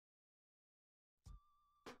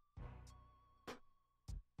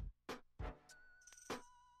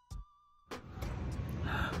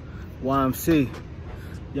YMC,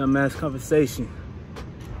 Young Man's Conversation.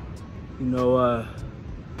 You know,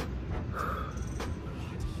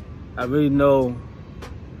 I really know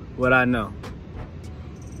what I know.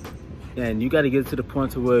 And you got to get to the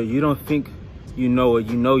point to where you don't think you know it,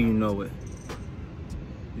 you know it.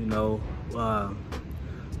 You know,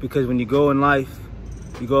 because when you go in life,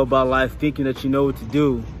 you go about life thinking that you know what to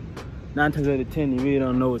do. 9 times out of 10, you really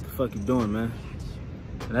don't know what the fuck you're doing, man.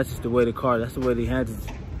 And that's just the way the card, that's the way the hands is,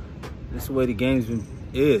 that's the way the games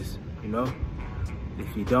is, you know?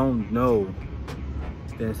 If you don't know,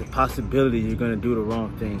 then it's a possibility you're gonna do the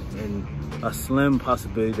wrong thing, and a slim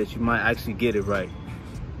possibility that you might actually get it right.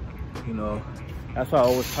 You know, that's why I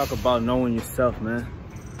always talk about knowing yourself, man.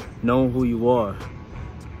 Knowing who you are.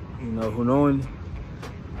 You know, knowing,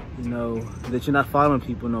 you know, that you're not following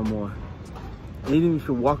people no more. Even if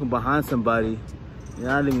you're walking behind somebody, you're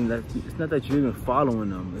not even, it's not that you're even following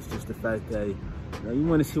them. It's just the fact that, you know, you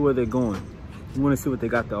want to see where they're going. You want to see what they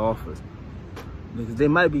got to offer. Because they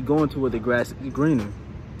might be going to where the grass is greener.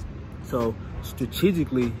 So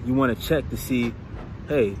strategically, you want to check to see,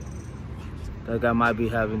 hey, that guy might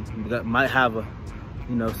have a,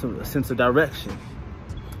 you know, a sense of direction.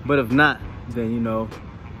 But if not, then, you know,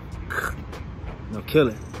 kill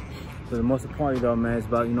it. But the most important though, man, is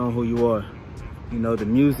about, you know, who you are. You know, the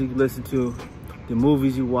music you listen to, the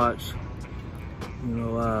movies you watch, you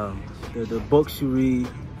know, the books you read,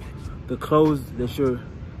 the clothes that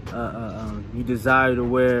you desire to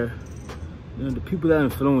wear, you know, the people that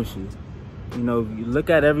influence you. You know, you look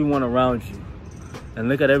at everyone around you and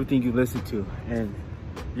look at everything you listen to, and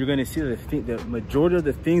you're gonna see that the majority of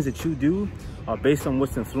the things that you do are based on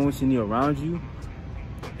what's influencing you around you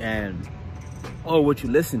or what you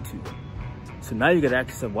listen to. So now you gotta ask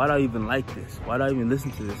yourself, why do I even like this? Why do I even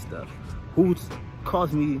listen to this stuff? Who was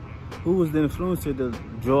the influencer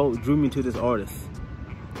that drew me to this artist?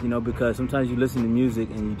 You know, because sometimes you listen to music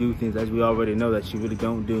and you do things, as we already know, that you really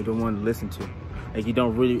don't want to listen to. Like you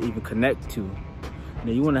don't really even connect to. You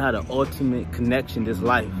know, you want to have the ultimate connection in this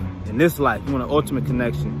life. You want an ultimate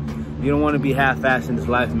connection. You don't want to be half-assed in this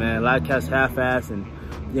life, man. A lot of cats half-assed, and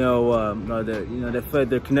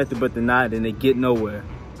they're connected but they're not, and they get nowhere.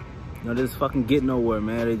 You know, they just fucking get nowhere,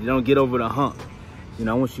 man. They don't get over the hump. You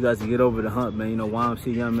know, I want you guys to get over the hump, man. You know,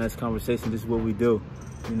 YMC Young Man's Conversation, this is what we do.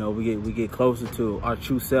 You know, we get closer to our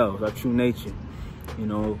true selves, our true nature. You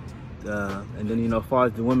know, and then, you know, as far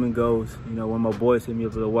as the women goes, you know, one of my boys hit me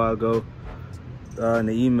up a little while ago in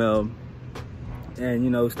the email, and, you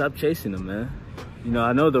know, stop chasing them, man. You know,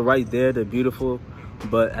 I know they're right there, they're beautiful,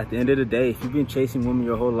 but at the end of the day, if you've been chasing women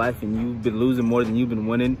your whole life and you've been losing more than you've been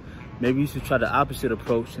winning, maybe you should try the opposite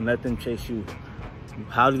approach and let them chase you.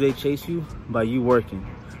 How do they chase you? By you working,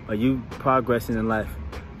 by you progressing in life,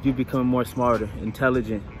 you becoming more smarter,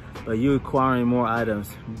 intelligent, by you acquiring more items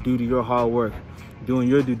due to your hard work, doing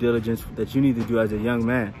your due diligence that you need to do as a young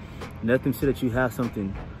man. Let them see that you have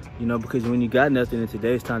something, you know, because when you got nothing in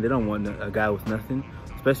today's time, they don't want a guy with nothing,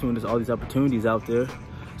 especially when there's all these opportunities out there.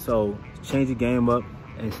 So change the game up,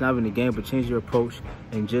 and it's not even a game, but change your approach,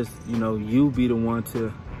 and just, you know, you be the one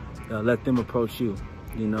to let them approach you.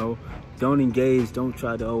 You know, don't engage, don't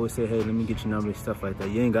try to always say, hey, let me get your number and stuff like that.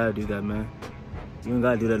 You ain't gotta do that, man. You ain't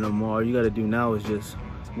gotta do that no more. All you gotta do now is just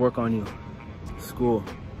work on you. School,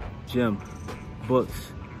 gym,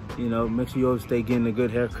 books, you know, make sure you always stay getting a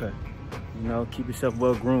good haircut. You know, keep yourself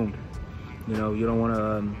well groomed. You know, you don't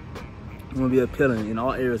wanna be appealing in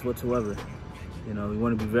all areas whatsoever. You know, you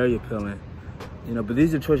wanna be very appealing. You know, but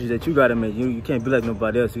these are choices that you gotta make. You can't be like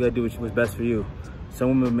nobody else. You gotta do what's best for you. Some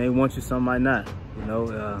women may want you, some might not. You know,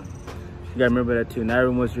 you gotta remember that too. Not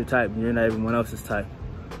everyone's your type, and you're not everyone else's type.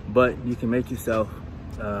 But you can make yourself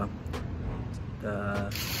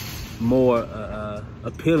more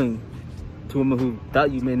appealing to women who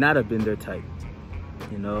thought you may not have been their type.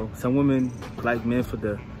 You know, some women like men for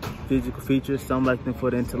the physical features, some like them for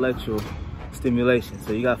the intellectual stimulation.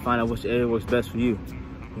 So you gotta find out which area works best for you.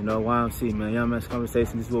 You know, YMC, man, Young Man's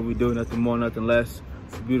Conversation, this is what we do, nothing more, nothing less.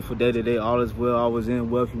 It's a beautiful day today, all is well, all was in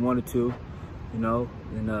well if you wanted to, you know,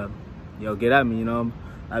 and yo, get at me, you know.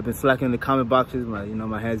 I've been slacking in the comment boxes,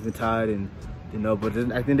 my hands been tired, and, you know, but at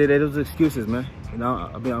the end of the day, those are excuses, man. You know,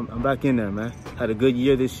 I'm back in there, man. Had a good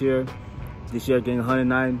year this year. This year, gained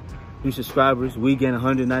 109 new subscribers. We gained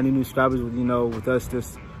 190 new subscribers, you know, with us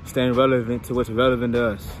just staying relevant to what's relevant to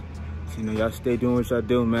us. So, you know, y'all stay doing what y'all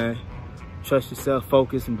do, man. Trust yourself,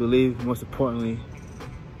 focus, and believe. Most importantly,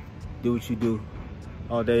 do what you do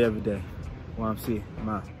all day, every day. YMC, I'm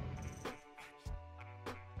out.